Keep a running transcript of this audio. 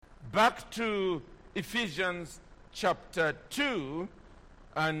back to Ephesians chapter 2,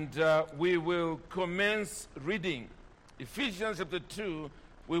 and we will commence reading. Ephesians chapter 2,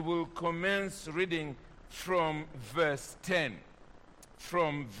 we will commence reading from verse 10.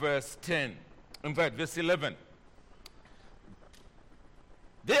 From verse 10. In fact, verse 11.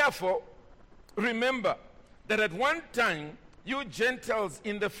 Therefore, remember that at one time you Gentiles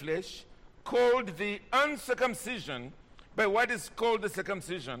in the flesh, called the uncircumcision by what is called the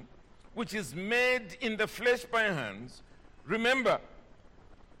circumcision, which is made in the flesh by hands, remember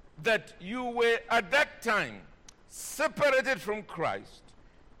that you were at that time separated from Christ,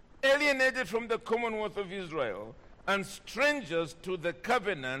 alienated from the commonwealth of Israel, and strangers to the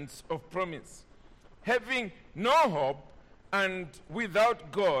covenants of promise, having no hope and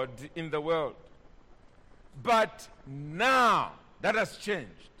without God in the world. But now, that has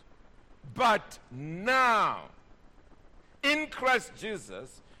changed. But now, in Christ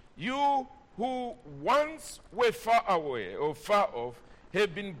Jesus, you who once were far away or far off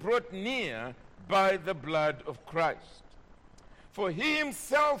have been brought near by the blood of Christ. For he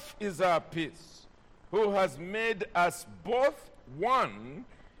himself is our peace, who has made us both one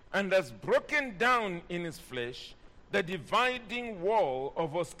and has broken down in his flesh the dividing wall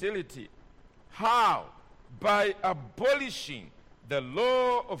of hostility. How? By abolishing the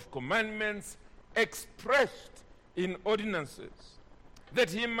law of commandments expressed in ordinances, that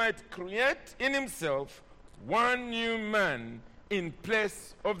he might create in himself one new man in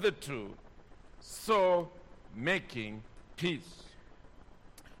place of the two, so making peace.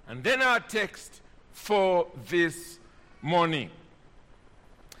 And then our text for this morning.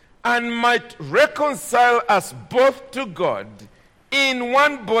 And might reconcile us both to God in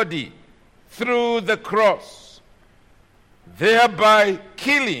one body through the cross, thereby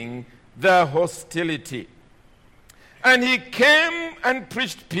killing the hostility. And he came and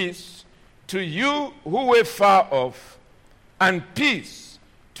preached peace to you who were far off, and peace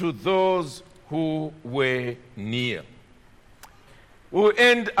to those who were near. We'll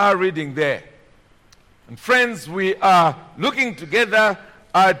end our reading there. And friends, we are looking together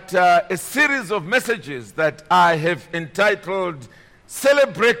at a series of messages that I have entitled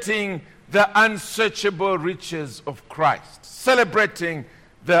Celebrating the Unsearchable Riches of Christ. Celebrating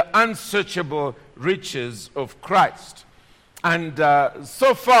the Unsearchable Riches of Christ. And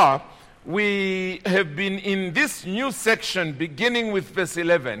so far, we have been in this new section beginning with verse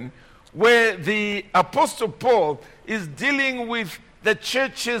 11, where the Apostle Paul is dealing with the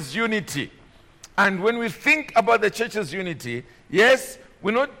church's unity. And when we think about the church's unity, yes,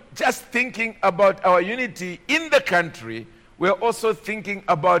 we're not just thinking about our unity in the country, we're also thinking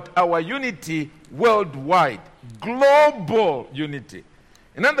about our unity worldwide, global unity.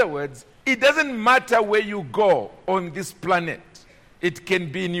 In other words, it doesn't matter where you go on this planet. It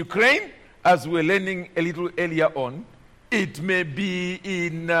can be in Ukraine, as we're learning a little earlier on. It may be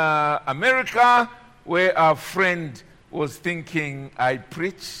in America, where our friend was thinking I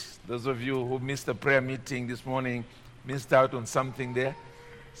preach. Those of you who missed the prayer meeting this morning missed out on something there.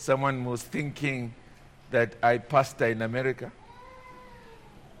 Someone was thinking that I pastor in America.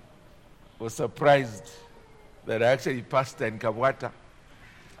 Was surprised that I actually pastor in Kabwata.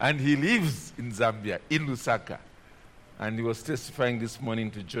 And he lives in Zambia, in Lusaka. And he was testifying this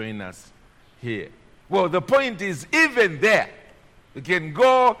morning to join us here. Well, the point is, even there, you can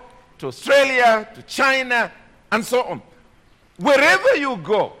go to Australia, to China, and so on. Wherever you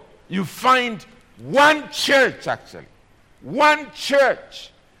go, you find one church, actually. One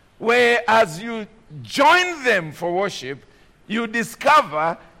church, where as you join them for worship, you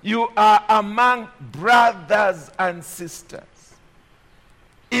discover you are among brothers and sisters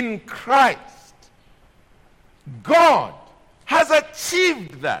in Christ. God has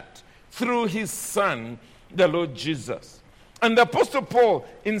achieved that through his Son, the Lord Jesus. And the Apostle Paul,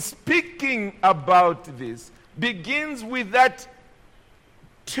 in speaking about this, begins with that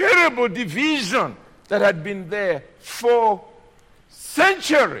terrible division that had been there for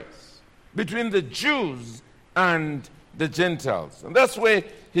centuries between the Jews and the Gentiles. And that's where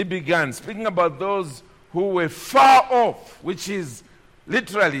he began, speaking about those who were far off, which is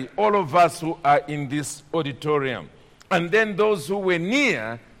literally all of us who are in this auditorium. And then those who were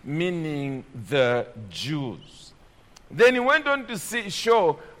near, meaning the Jews. Then he went on to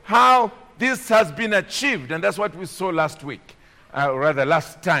show how this has been achieved, and that's what we saw last week,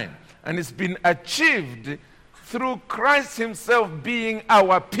 last time. And it's been achieved through Christ himself being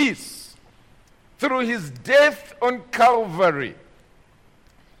our peace. Through his death on Calvary,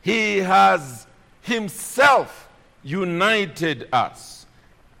 he has himself united us,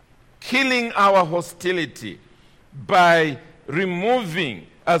 killing our hostility by removing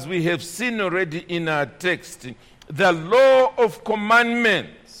as we have seen already in our text, the law of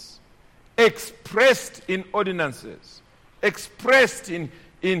commandments expressed in ordinances, expressed in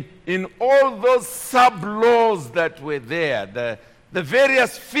all those sub-laws that were there, the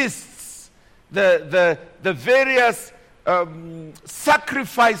various feasts, the various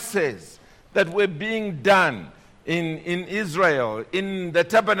sacrifices that were being done in Israel, in the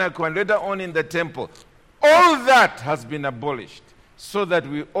tabernacle, and later on in the temple. All that has been abolished so that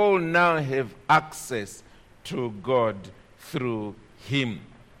we all now have access to God through Him.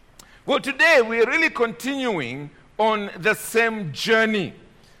 Well, today we're really continuing on the same journey.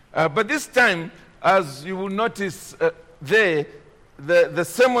 But this time, as you will notice there, the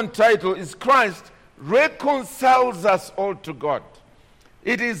sermon title is Christ reconciles us all to God.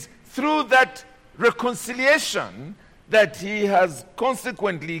 It is through that reconciliation that He has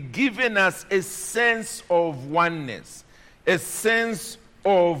consequently given us a sense of oneness, a sense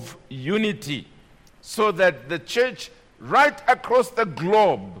of unity, so that the church right across the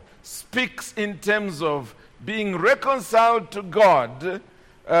globe speaks in terms of being reconciled to God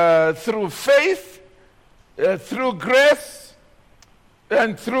through faith, through grace,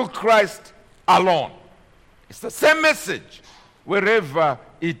 and through Christ alone. It's the same message wherever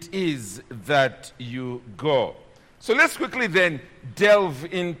it is that you go. So let's quickly then delve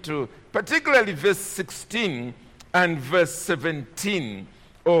into particularly verse 16 and verse 17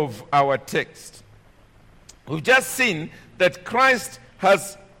 of our text. We've just seen that Christ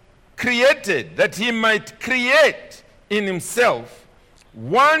has created, that He might create in Himself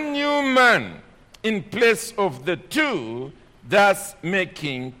one new man in place of the two, thus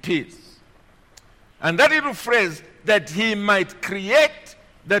making peace. And that little phrase, that He might create,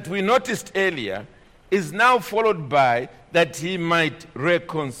 that we noticed earlier, is now followed by that He might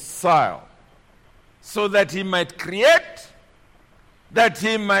reconcile. So that He might create, that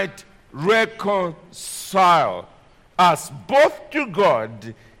He might reconcile us both to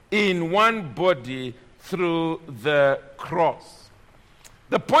God in one body through the cross.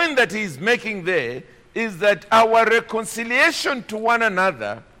 The point that He's making there is that our reconciliation to one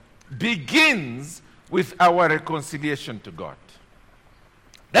another begins with our reconciliation to God.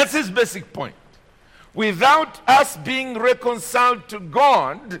 That's His basic point. Without us being reconciled to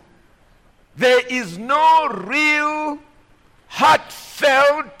God, there is no real,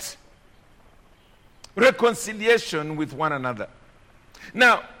 heartfelt reconciliation with one another.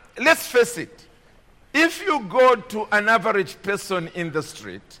 Now, let's face it. If you go to an average person in the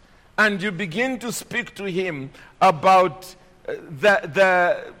street and you begin to speak to him about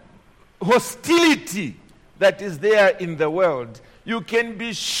the hostility that is there in the world, you can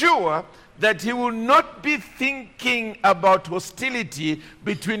be sure that he will not be thinking about hostility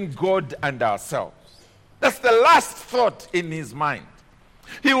between God and ourselves. That's the last thought in his mind.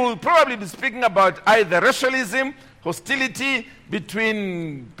 He will probably be speaking about either racialism, hostility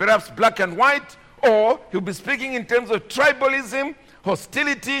between perhaps black and white, or he'll be speaking in terms of tribalism,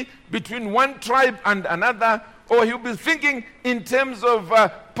 hostility between one tribe and another, or he'll be thinking in terms of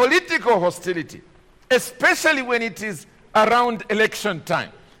political hostility, especially when it is around election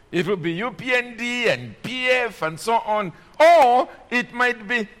time. It will be UPND and PF and so on, or it might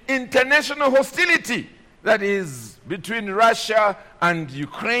be international hostility, that is between Russia and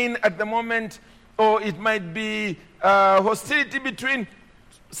Ukraine at the moment, or it might be hostility between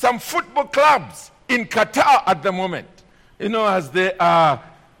some football clubs in Qatar at the moment, you know, as they are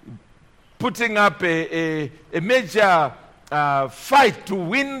putting up a major fight to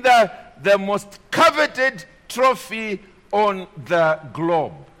win the most coveted trophy on the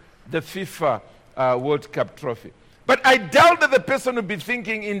globe, the FIFA World Cup trophy. But I doubt that the person will be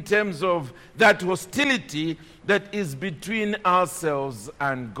thinking in terms of that hostility that is between ourselves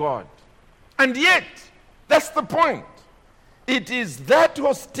and God. And yet, that's the point. It is that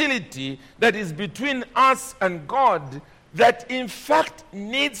hostility that is between us and God that in fact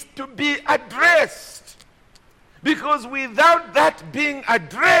needs to be addressed. Because without that being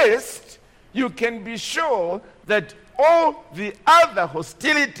addressed, you can be sure that all the other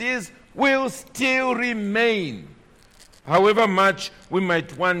hostilities will still remain, however much we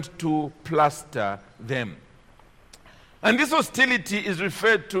might want to plaster them. And this hostility is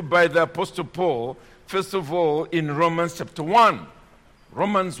referred to by the Apostle Paul, first of all, in Romans chapter 1.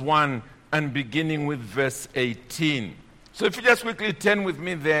 Romans 1 and beginning with verse 18. So if you just quickly turn with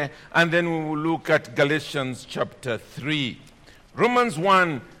me there, and then we will look at Galatians chapter 3. Romans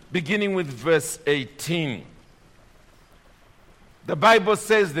 1 beginning with verse 18. The Bible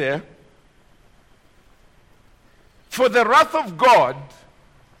says there, "For the wrath of God,"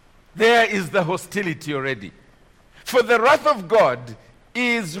 there is the hostility already. "For the wrath of God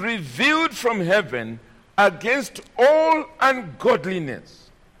is revealed from heaven against all ungodliness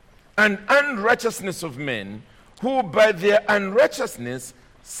and unrighteousness of men, who by their unrighteousness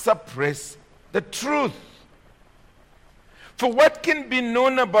suppress the truth. For what can be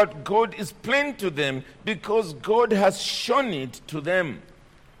known about God is plain to them, because God has shown it to them.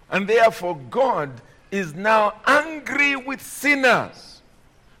 And therefore God is now angry with sinners,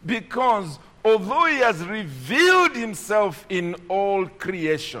 because although he has revealed himself in all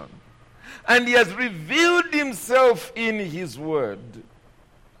creation, and he has revealed himself in his word,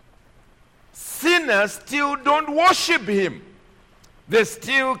 sinners still don't worship him. They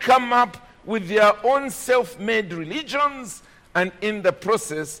still come up with their own self-made religions, and in the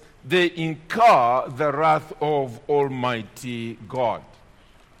process they incur the wrath of Almighty God.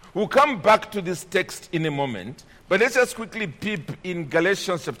 We'll come back to this text in a moment, but let's just quickly peep in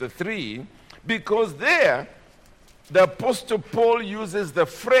Galatians chapter 3, because there the Apostle Paul uses the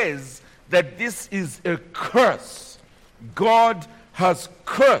phrase that this is a curse. God has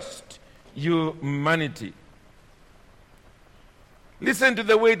cursed humanity. Listen to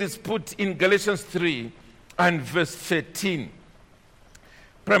the way it is put in Galatians 3 and verse 13.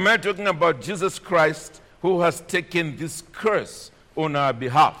 Primarily talking about Jesus Christ, who has taken this curse on our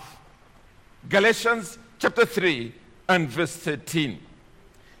behalf. Galatians chapter 3 and verse 13.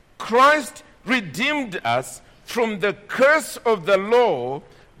 Christ redeemed us from the curse of the law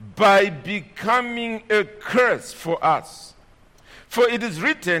by becoming a curse for us. For it is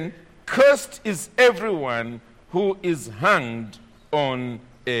written, cursed is everyone who is hanged on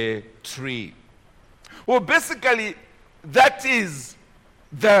a tree. Well, basically, that is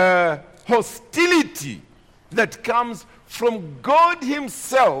the hostility that comes from God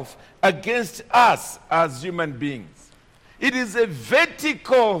himself against us as human beings. It is a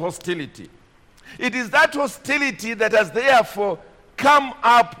vertical hostility. It is that hostility that has therefore come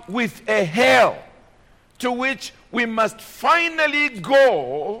up with a hell to which we must finally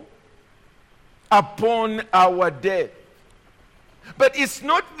go upon our death. But it's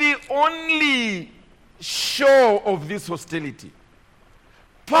not the only show of this hostility.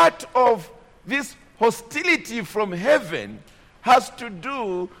 Part of this hostility from heaven has to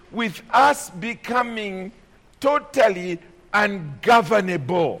do with us becoming totally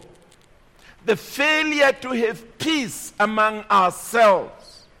ungovernable. The failure to have peace among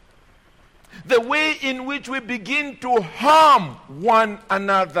ourselves. The way in which we begin to harm one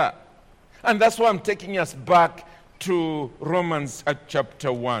another. And that's why I'm taking us back to Romans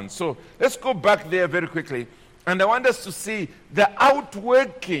chapter 1. So let's go back there very quickly. And I want us to see the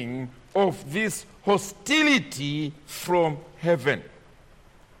outworking of this hostility from heaven.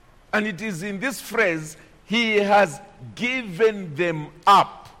 And it is in this phrase, he has given them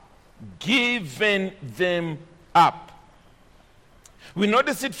up. Given them up. We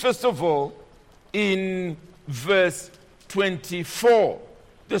notice it first of all in verse 24.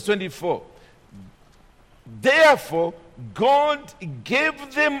 Verse 24. Therefore, God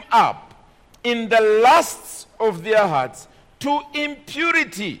gave them up in the lusts of their hearts to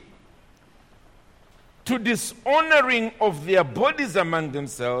impurity, to dishonoring of their bodies among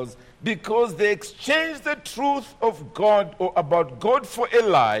themselves, because they exchanged the truth of God or about God for a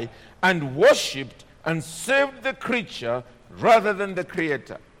lie, and worshipped and served the creature rather than the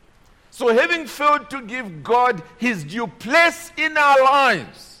Creator. So having failed to give God his due place in our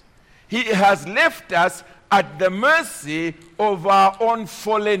lives, he has left us at the mercy of our own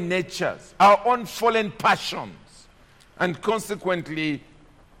fallen natures, our own fallen passions. And consequently,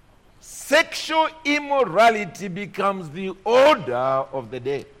 sexual immorality becomes the order of the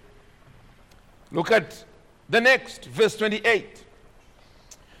day. Look at the next, verse 28.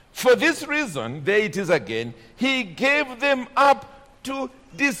 For this reason, there it is again, he gave them up to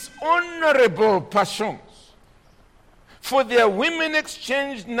dishonorable passions. For their women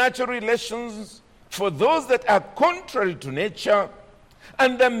exchanged natural relations for those that are contrary to nature,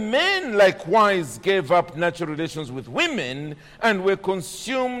 and the men likewise gave up natural relations with women and were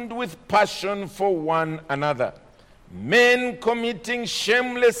consumed with passion for one another, men committing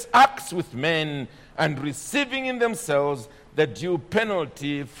shameless acts with men and receiving in themselves the due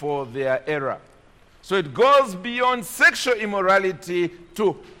penalty for their error. So it goes beyond sexual immorality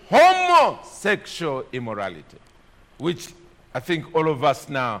to homosexual immorality, which I think all of us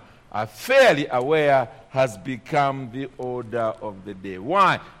now are fairly aware has become the order of the day.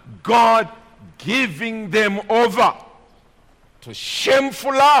 Why? God giving them over to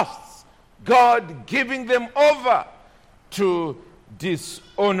shameful lusts. God giving them over to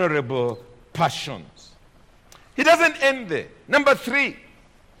dishonorable passions. He doesn't end there. Number 3,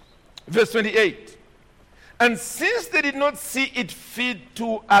 verse 28. And since they did not see it fit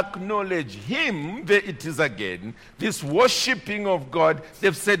to acknowledge him, there it is again, this worshipping of God,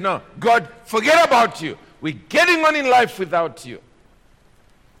 they've said, no, God, forget about you. We're getting on in life without you.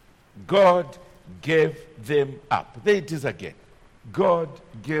 God gave them up. There it is again. God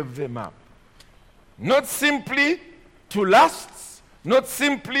gave them up. Not simply to lusts, not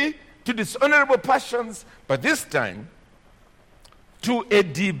simply to dishonorable passions, but this time to a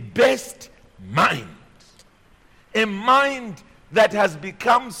debased mind. A mind that has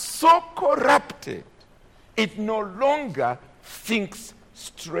become so corrupted, it no longer thinks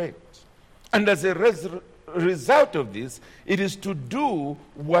straight. And as a result of this, it is to do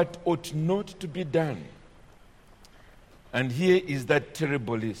what ought not to be done. And here is that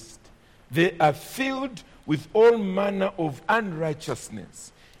terrible list. They are filled with all manner of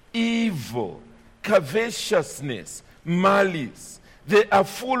unrighteousness, evil, covetousness, malice. They are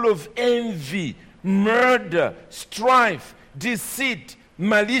full of envy, murder, strife, deceit,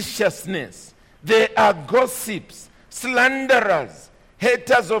 maliciousness. They are gossips, slanderers,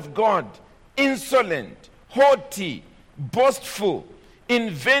 haters of God, insolent, haughty, boastful,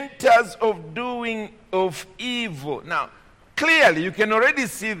 inventors of doing of evil. Now, clearly you can already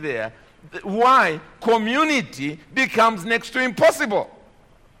see there why community becomes next to impossible.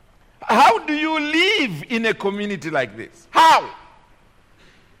 How do you live in a community like this? How?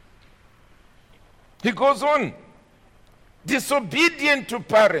 He goes on. Disobedient to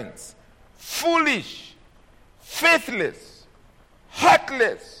parents, foolish, faithless,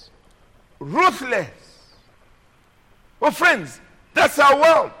 heartless, ruthless. Well, friends, that's our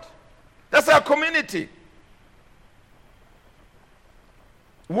world. That's our community.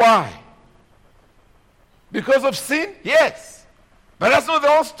 Why? Because of sin? Yes. But that's not the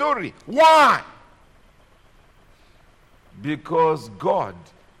whole story. Why? Because God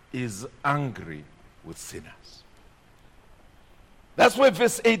is angry with sinners. That's where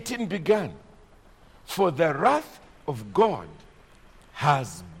verse 18 began. For the wrath of God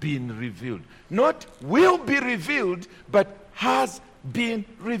has been revealed. Not will be revealed, but has been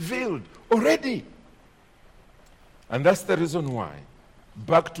revealed already. And that's the reason why,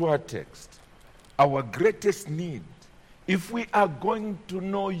 back to our text, our greatest need, if we are going to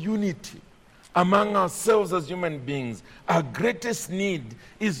know unity among ourselves as human beings, our greatest need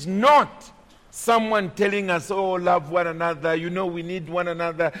is not someone telling us, oh, love one another, you know we need one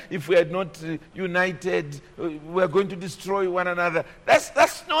another. If we are not united, we are going to destroy one another.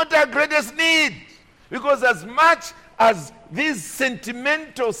 That's not our greatest need. Because as much as these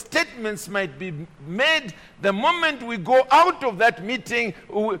sentimental statements might be made, the moment we go out of that meeting,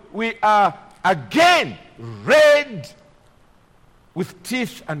 we are again red with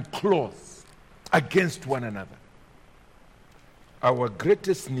teeth and claws against one another. Our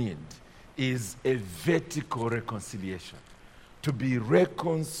greatest need is a vertical reconciliation, to be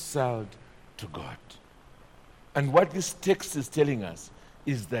reconciled to God. And what this text is telling us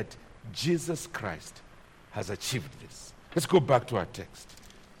is that Jesus Christ has achieved this. Let's go back to our text.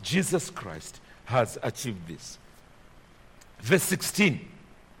 Jesus Christ has achieved this. Verse 16.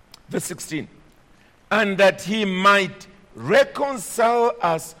 Verse 16. And that he might reconcile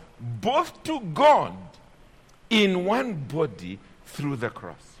us both to God in one body through the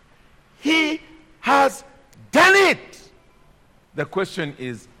cross. He has done it. The question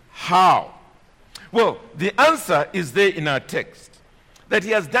is, how? Well, the answer is there in our text. That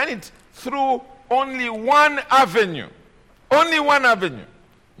he has done it through only one avenue. Only one avenue.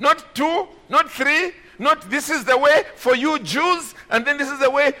 Not two, not three, not this is the way for you Jews, and then this is the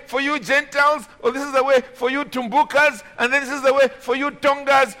way for you Gentiles, or this is the way for you Tumbukas, and then this is the way for you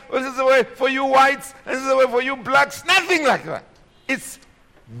Tongas, or this is the way for you whites, and this is the way for you blacks. Nothing like that. It's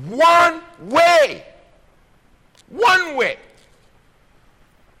one way. One way.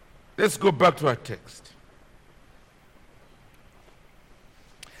 Let's go back to our text.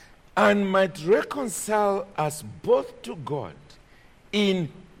 And might reconcile us both to God in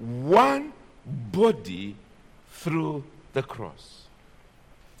one body through the cross.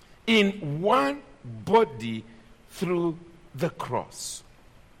 In one body through the cross.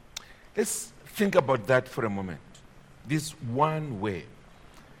 Let's think about that for a moment. This one way.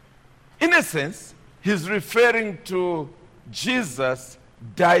 In a sense, he's referring to Jesus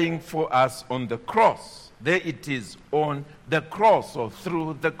dying for us on the cross. There it is, on the cross or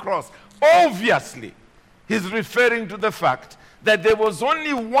through the cross. Obviously, he's referring to the fact that there was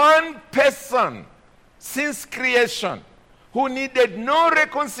only one person since creation who needed no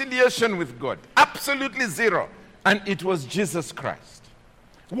reconciliation with God. Absolutely zero. And it was Jesus Christ.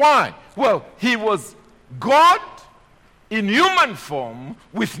 Why? Well, he was God in human form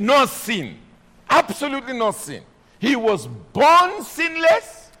with no sin. absolutely no sin. He was born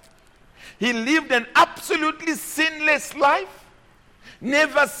sinless. He lived an absolutely sinless life.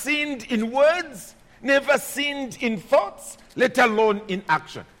 Never sinned in words, never sinned in thoughts, let alone in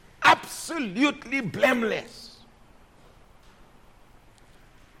action. Absolutely blameless.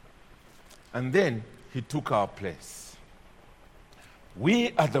 And then he took our place.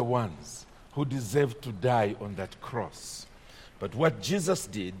 We are the ones who deserve to die on that cross. But what Jesus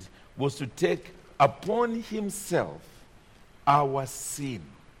did was to take upon himself our sin,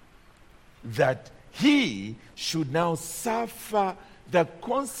 that he should now suffer the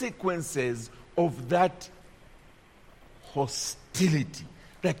consequences of that hostility,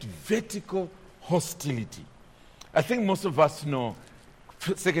 that vertical hostility. I think most of us know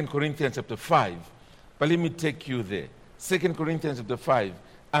 2 Corinthians chapter 5, but let me take you there. 2 Corinthians chapter 5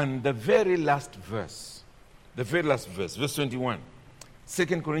 and the very last verse. The very last verse, verse 21. 2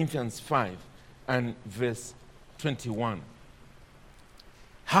 Corinthians 5 and verse 21.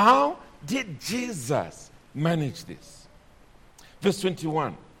 How did Jesus manage this? Verse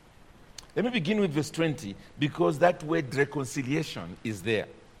 21. Let me begin with verse 20 because that word reconciliation is there.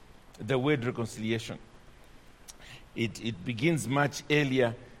 The word reconciliation. It begins much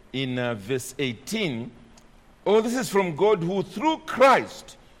earlier in verse 18. Oh, this is from God who through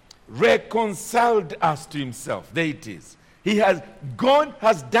Christ reconciled us to himself. There it is. God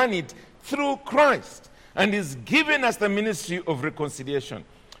has done it through Christ and is given us the ministry of reconciliation.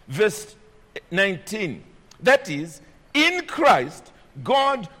 Verse 19. That is, in Christ,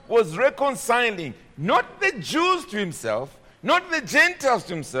 God was reconciling not the Jews to himself, not the Gentiles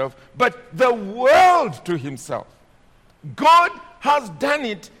to himself, but the world to himself. God has done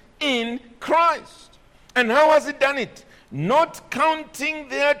it in Christ. And how has he done it? Not counting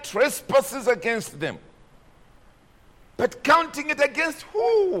their trespasses against them. But counting it against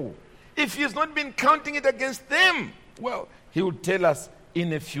who? If he has not been counting it against them, well, he will tell us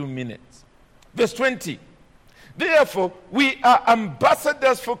in a few minutes. Verse 20. Therefore, we are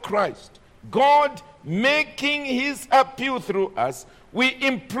ambassadors for Christ, God making his appeal through us. We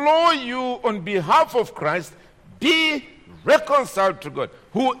implore you on behalf of Christ, be reconciled to God,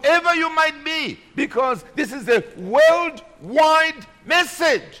 whoever you might be, because this is a worldwide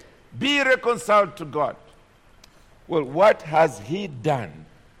message. Be reconciled to God. Well, what has he done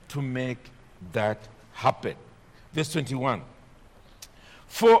to make that happen? Verse 21.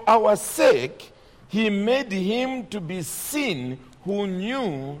 For our sake, he made him to be sin who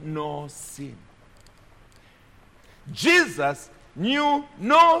knew no sin. Jesus knew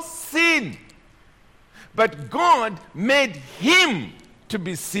no sin. But God made him to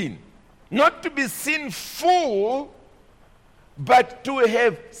be sin. Not to be sinful, but to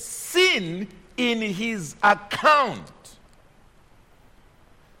have sin in his account.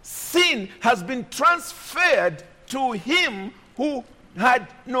 Sin has been transferred to him who had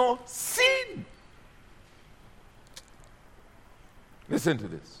no sin. Listen to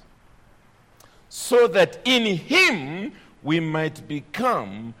this. So that in him we might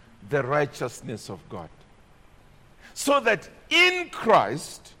become the righteousness of God. So that in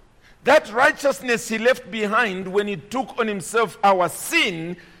Christ, that righteousness he left behind when he took on himself our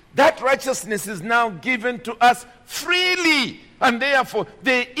sin, that righteousness is now given to us freely. And therefore,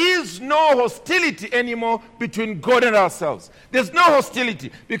 there is no hostility anymore between God and ourselves. There's no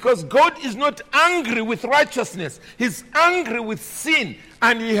hostility because God is not angry with righteousness. He's angry with sin,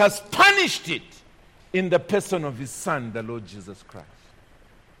 and he has punished it in the person of his Son, the Lord Jesus Christ.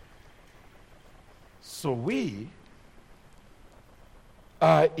 So we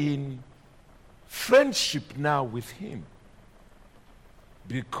are in friendship now with him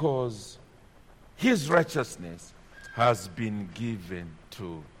because his righteousness has been given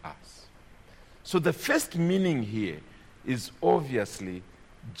to us. So the first meaning here is obviously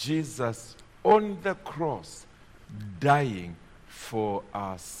Jesus on the cross dying for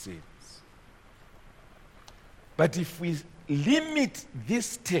our sins. But if we limit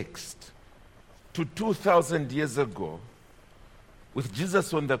this text to 2,000 years ago, with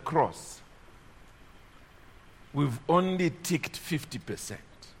Jesus on the cross, we've only ticked 50%.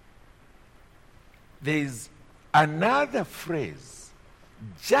 There is another phrase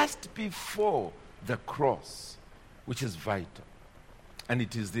just before the cross, which is vital. And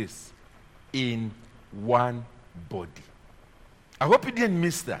it is this: in one body. I hope you didn't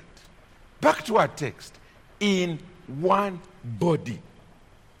miss that. Back to our text. In one body.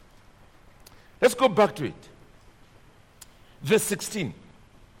 Let's go back to it. Verse 16.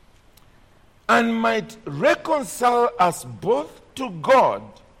 And might reconcile us both to God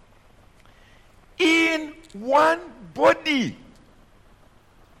in one body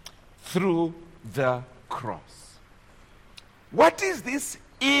through the cross. What is this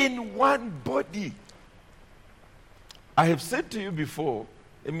in one body? I have said to you before,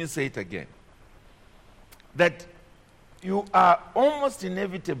 let me say it again, that you are almost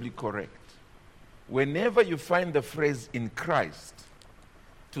inevitably correct whenever you find the phrase in Christ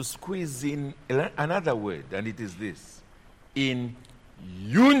to squeeze in another word, and it is this: in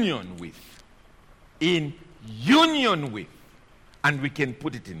union with. In union with. And we can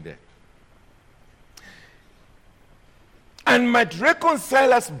put it in there. And might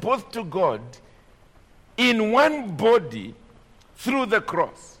reconcile us both to God in one body through the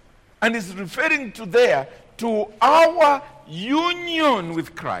cross. And it's referring to there to our union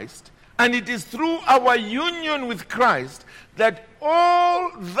with Christ. And it is through our union with Christ that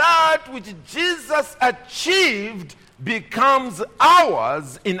all that which Jesus achieved becomes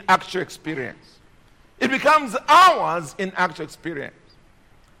ours in actual experience. It becomes ours in actual experience.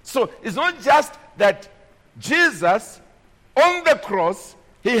 So it's not just that Jesus on the cross,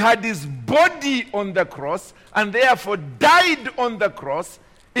 he had his body on the cross and therefore died on the cross.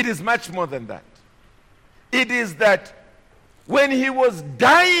 It is much more than that. It is that when he was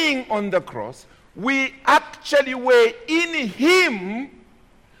dying on the cross, we actually were in him,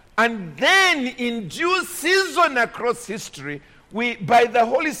 and then in due season across history, we, by the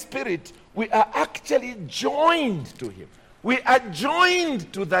Holy Spirit, we are actually joined to him. We are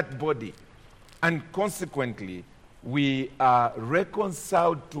joined to that body, and consequently, we are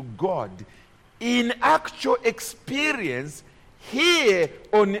reconciled to God in actual experience here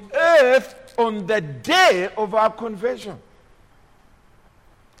on earth on the day of our conversion.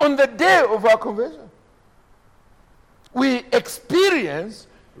 On the day of our conversion, we experience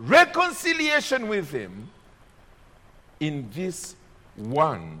reconciliation with him in this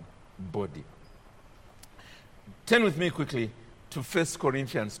one body. Turn with me quickly to 1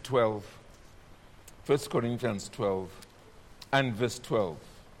 Corinthians 12. 1 Corinthians 12 and verse 12.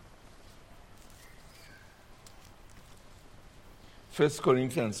 1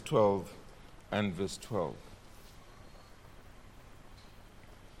 Corinthians 12 and verse 12.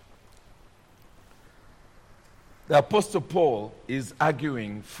 The Apostle Paul is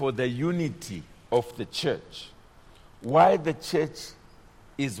arguing for the unity of the church. Why the church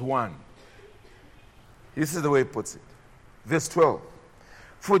is one. This is the way he puts it. Verse 12.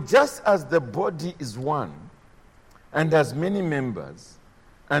 For just as the body is one and has many members,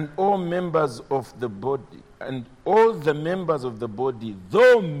 and all members of the body, and all the members of the body,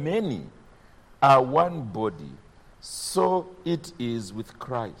 though many, are one body, so it is with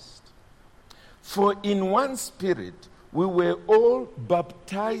Christ. For in one spirit we were all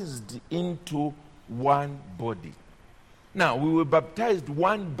baptized into one body. Now, we were baptized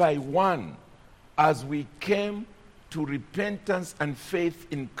one by one as we came to repentance and faith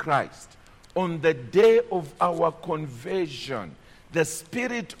in Christ. On the day of our conversion, the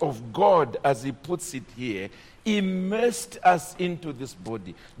Spirit of God, as he puts it here, immersed us into this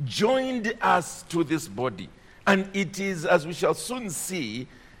body, joined us to this body. And it is, as we shall soon see,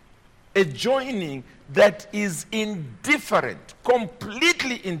 a joining that is indifferent,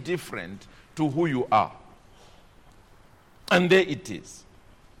 completely indifferent to who you are. And there it is.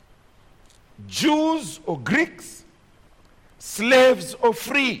 Jews or Greeks, slaves or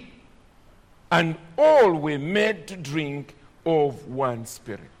free, and all were made to drink of one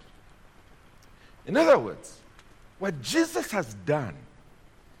spirit. In other words, what Jesus has done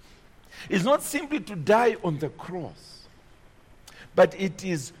is not simply to die on the cross, but it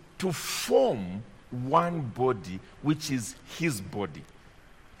is to form one body, which is his body.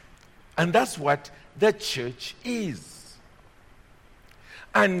 And that's what the church is.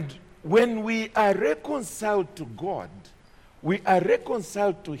 And when we are reconciled to God, we are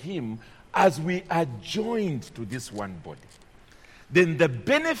reconciled to him as we are joined to this one body. Then the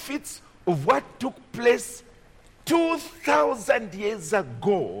benefits of what took place 2,000 years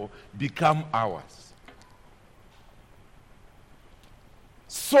ago become ours.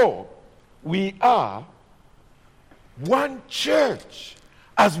 So, we are one church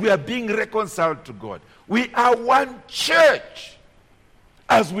as we are being reconciled to God. We are one church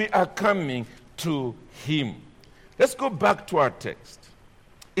as we are coming to him. Let's go back to our text.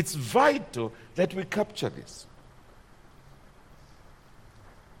 It's vital that we capture this.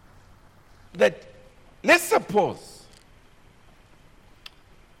 That, let's suppose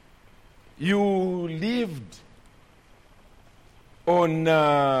you lived on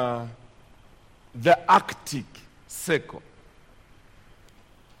the Arctic Circle,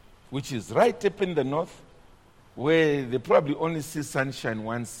 which is right up in the north, where they probably only see sunshine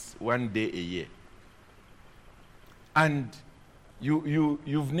one day a year. And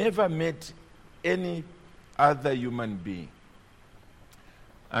you've never met any other human being,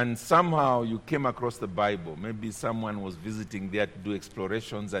 and somehow you came across the Bible, maybe someone was visiting there to do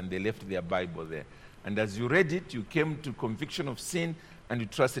explorations and they left their Bible there, and as you read it, you came to conviction of sin and you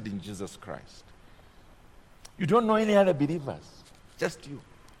trusted in Jesus Christ. You don't know any other believers, just you.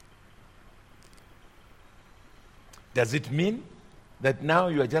 Does it mean that now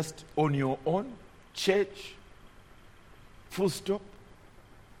you are just on your own, church, full stop?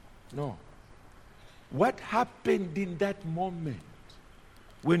 No. What happened in that moment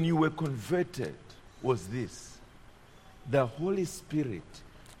when you were converted was this: the Holy Spirit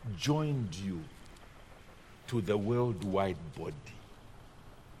joined you to the worldwide body.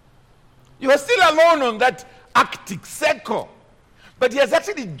 You are still alone on that Arctic Circle, but he has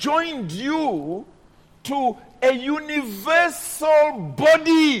actually joined you to a universal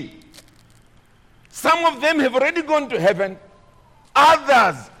body. Some of them have already gone to heaven.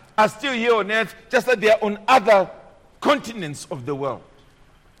 Others are still here on earth, just that they are on other continents of the world.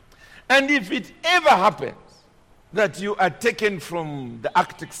 And if it ever happens that you are taken from the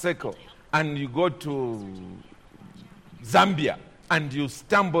Arctic Circle and you go to Zambia and you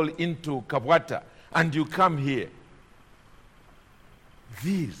stumble into Kabwata and you come here,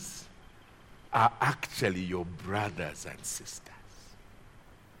 these are actually your brothers and sisters.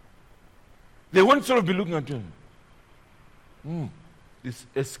 They won't sort of be looking at you. This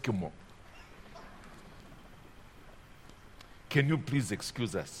Eskimo. Can you please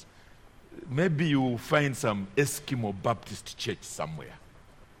excuse us? Maybe you will find some Eskimo Baptist church somewhere.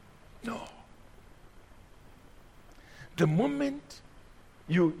 No. The moment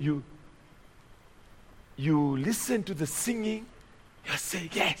you listen to the singing, you say,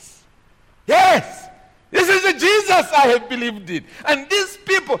 yes, yes, this is the Jesus I have believed in. And these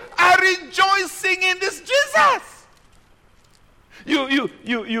people are rejoicing in this Jesus.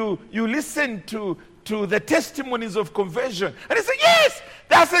 You listen to the testimonies of conversion, and you say, yes,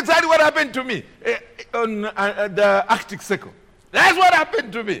 that's exactly what happened to me on the Arctic Circle. That's what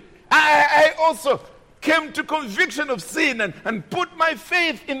happened to me. I also came to conviction of sin and put my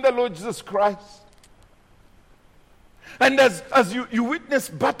faith in the Lord Jesus Christ. And as you witness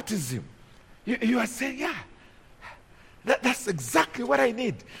baptism, you are saying, yeah, that's exactly what I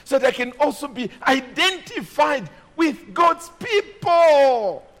need, so that I can also be identified with God's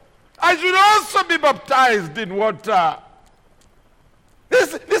people. I should also be baptized in water.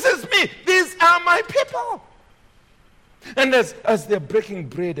 This is me. These are my people. And as they're breaking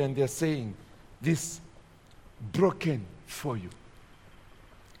bread and they're saying, this broken for you.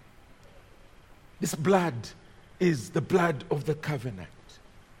 This blood is the blood of the covenant,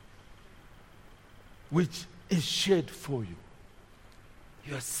 which is shed for you.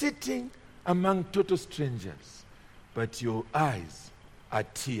 You are sitting among total strangers, but your eyes are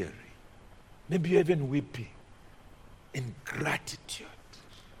teary. Maybe you're even weeping in gratitude.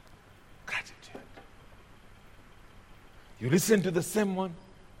 Gratitude. You listen to the sermon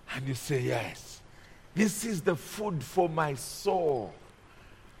and you say, yes, this is the food for my soul.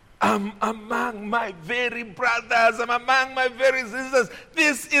 I'm among my very brothers. I'm among my very sisters.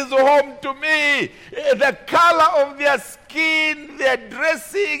 This is home to me. The color of their skin, their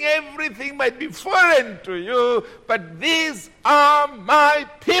dressing, everything might be foreign to you, but these are my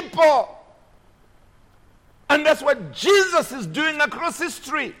people. And that's what Jesus is doing across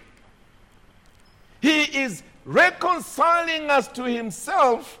history. He is reconciling us to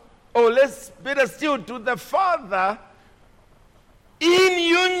himself, or let's better still, to the Father, in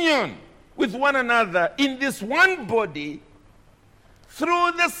union with one another, in this one body,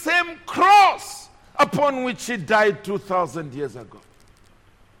 through the same cross upon which he died 2,000 years ago.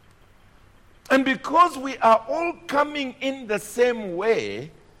 And because we are all coming in the same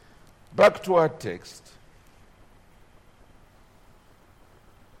way, back to our text,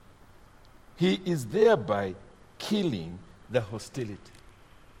 he is thereby killing the hostility.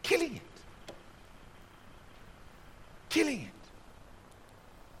 Killing it. Killing it.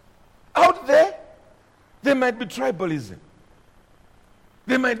 Out there might be tribalism.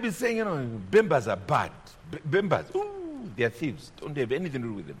 They might be saying, Bembas are bad. Bembas, they're thieves. Don't have anything to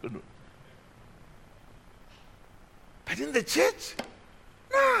do with them. Don't do. But in the church,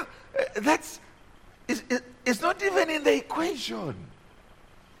 no, it's not even in the equation.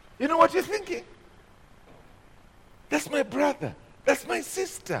 You know what you're thinking? That's my brother. That's my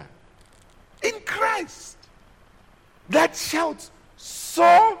sister. In Christ. That shouts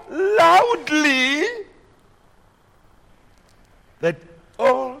so loudly that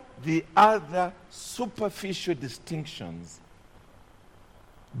all the other superficial distinctions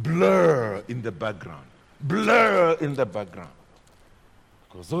blur in the background. Blur in the background.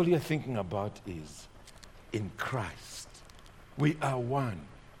 Because all you're thinking about is in Christ. We are one.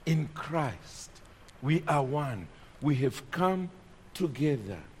 In Christ, we are one. We have come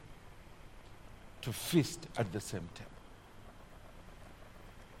together to feast at the same table.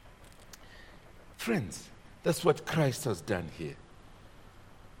 Friends, that's what Christ has done here.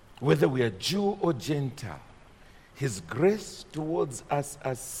 Whether we are Jew or Gentile, his grace towards us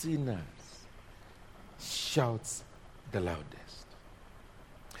as sinners shouts the loudest.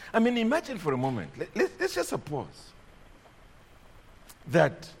 I mean, imagine for a moment, let's just suppose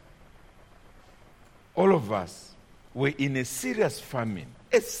that all of us were in a serious famine.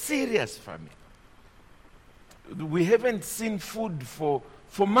 We haven't seen food for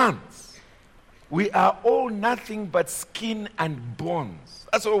months. We are all nothing but skin and bones.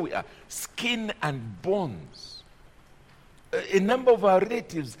 That's all we are, skin and bones. A number of our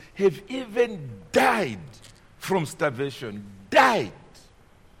relatives have even died from starvation. Died.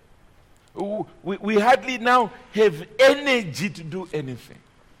 We hardly now have energy to do anything.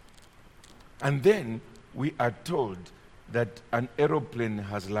 And then we are told that an aeroplane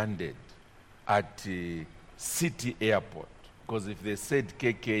has landed at City Airport. Because if they said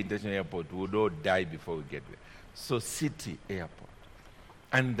KK International Airport, we would all die before we get there. So City Airport.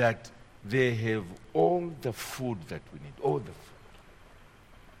 And that they have all the food that we need. All the food.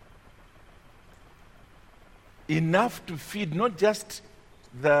 Enough to feed not just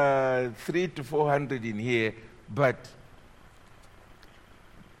the 300 to 400 in here, but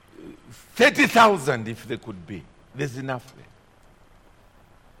 30,000 if they could be. There's enough there.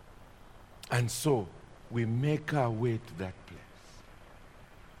 And so we make our way to that place.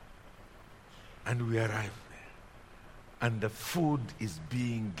 And we arrive there. And the food is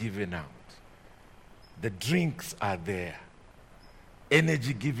being given out. The drinks are there.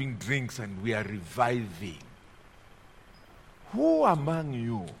 Energy-giving drinks, and we are reviving. Who among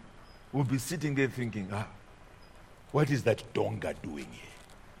you will be sitting there thinking, what is that Donga doing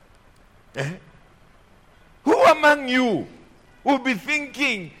here? Who among you will be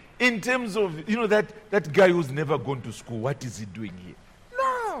thinking in terms of, that guy who's never gone to school, what is he doing here?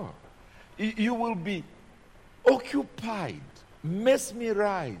 No. You will be occupied,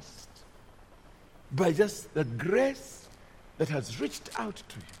 mesmerized by just the grace that has reached out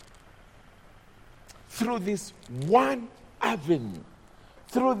to you through this one avenue,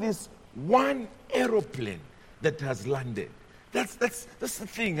 through this one aeroplane that has landed. That's the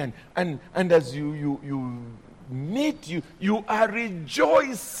thing. And as you meet, you are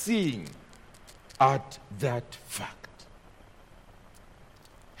rejoicing at that fact.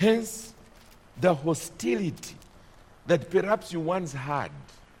 Hence, the hostility that perhaps you once had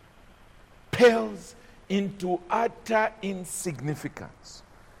pales into utter insignificance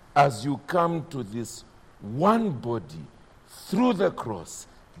as you come to this one body through the cross,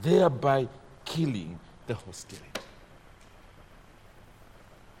 thereby killing the hostility.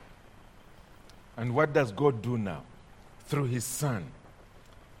 And what does God do now? Through his Son.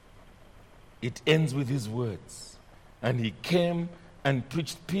 It ends with his words. And he came and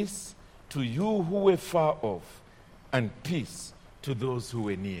preached peace to you who were far off, and peace to those who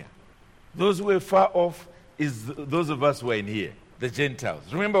were near. Those who were far off is those of us who are in here, the Gentiles.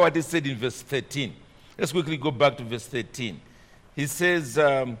 Remember what he said in verse 13. Let's quickly go back to verse 13. He says,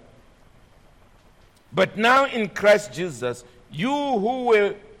 but now in Christ Jesus, you who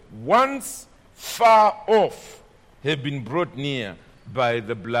were once far off have been brought near by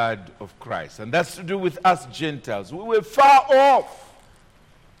the blood of Christ. And that's to do with us Gentiles. We were far off.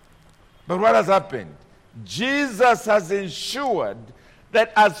 But what has happened? Jesus has ensured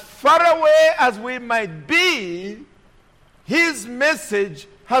that as far away as we might be, his message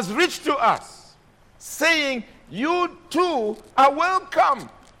has reached to us, saying, you too are welcome.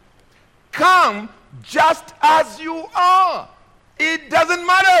 Come just as you are. It doesn't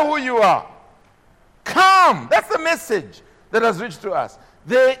matter who you are. Come. That's the message that has reached to us.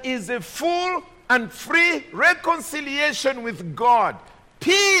 There is a full and free reconciliation with God.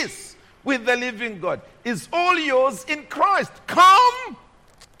 Peace with the living God is all yours in Christ. Come.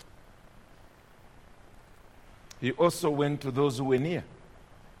 He also went to those who were near.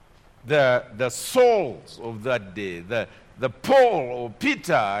 The Sauls of that day, the Paul or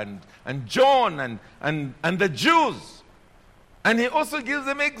Peter and John and the Jews. And he also gives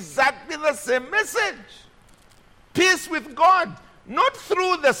them exactly the same message. Peace with God, not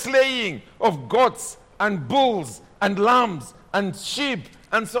through the slaying of goats and bulls and lambs and sheep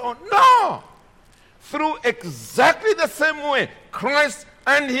and so on. No! Through exactly the same way, Christ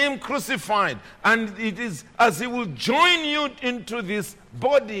and him crucified. And it is as he will join you into this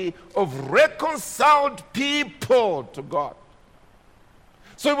body of reconciled people to God.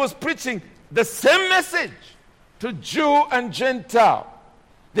 So he was preaching the same message to Jew and Gentile.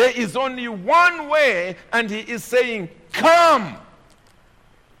 There is only one way, and he is saying, come.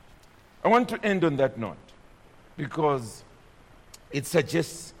 I want to end on that note because it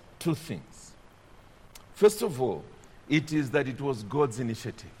suggests two things. First of all, it is that it was God's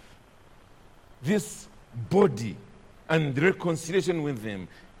initiative. This body and reconciliation with him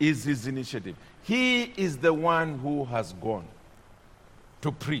is his initiative. He is the one who has gone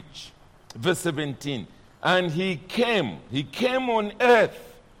to preach. Verse 17, and he came on earth,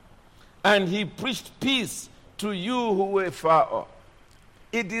 and he preached peace to you who were far off.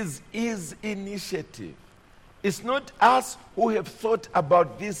 It is his initiative. It's not us who have thought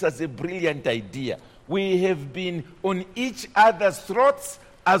about this as a brilliant idea. We have been on each other's throats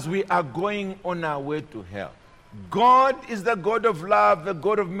as we are going on our way to hell. God is the God of love, the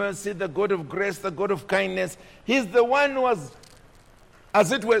God of mercy, the God of grace, the God of kindness. He's the one who has,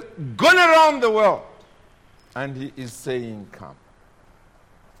 as it were, gone around the world. And he is saying, come.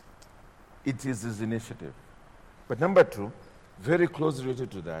 It is his initiative. But number two, very closely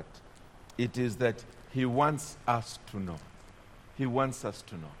related to that, it is that he wants us to know. He wants us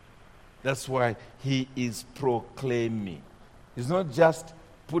to know. That's why he is proclaiming. He's not just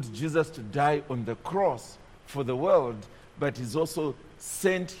put Jesus to die on the cross for the world, but he's also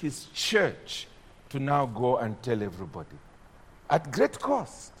sent his church to now go and tell everybody. At great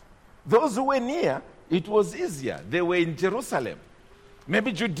cost. Those who were near, it was easier. They were in Jerusalem.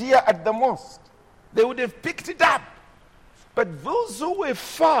 Maybe Judea at the most. They would have picked it up. But those who were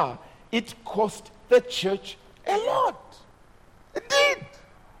far, it cost the church a lot. It did.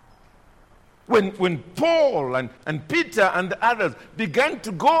 When Paul and Peter and the others began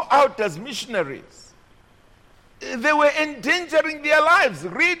to go out as missionaries, they were endangering their lives.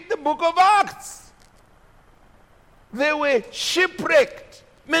 Read the book of Acts. They were shipwrecked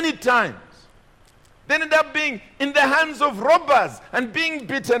many times. They ended up being in the hands of robbers and being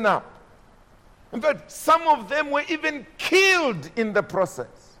beaten up. In fact, some of them were even killed in the process.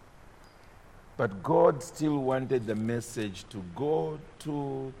 But God still wanted the message to go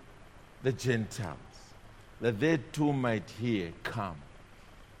to the Gentiles, that they too might hear, come,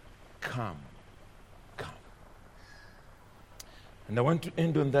 come, come. And I want to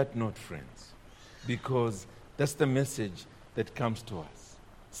end on that note, friends, because that's the message that comes to us,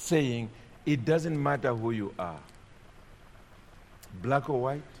 saying it doesn't matter who you are, black or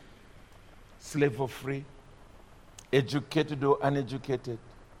white, slave or free, educated or uneducated,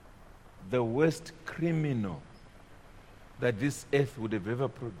 the worst criminal that this earth would have ever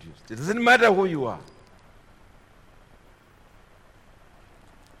produced. It doesn't matter who you are.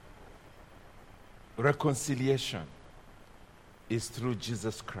 Reconciliation is through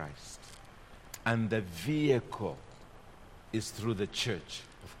Jesus Christ, and the vehicle is through the church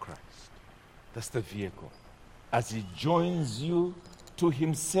of Christ. That's the vehicle. As he joins you to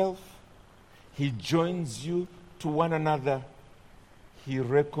himself, he joins you to one another, he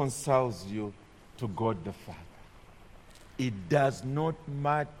reconciles you to God the Father. It does not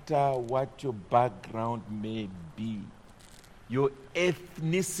matter what your background may be. Your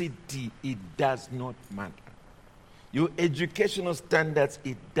ethnicity, it does not matter. Your educational standards,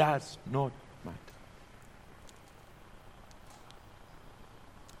 it does not matter.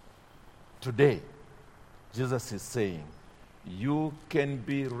 Today, Jesus is saying, you can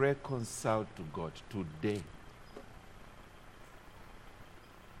be reconciled to God today.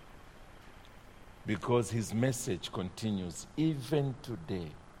 Because his message continues even today,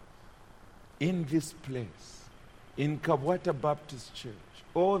 in this place, in Kabwata Baptist Church,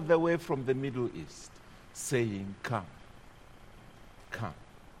 all the way from the Middle East, saying, come, come,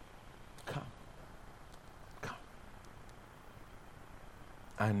 come, come.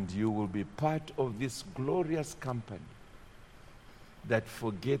 And you will be part of this glorious company that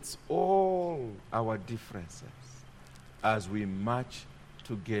forgets all our differences as we march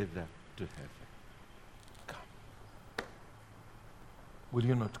together to heaven. Will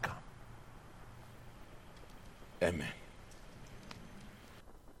you not come? Amen.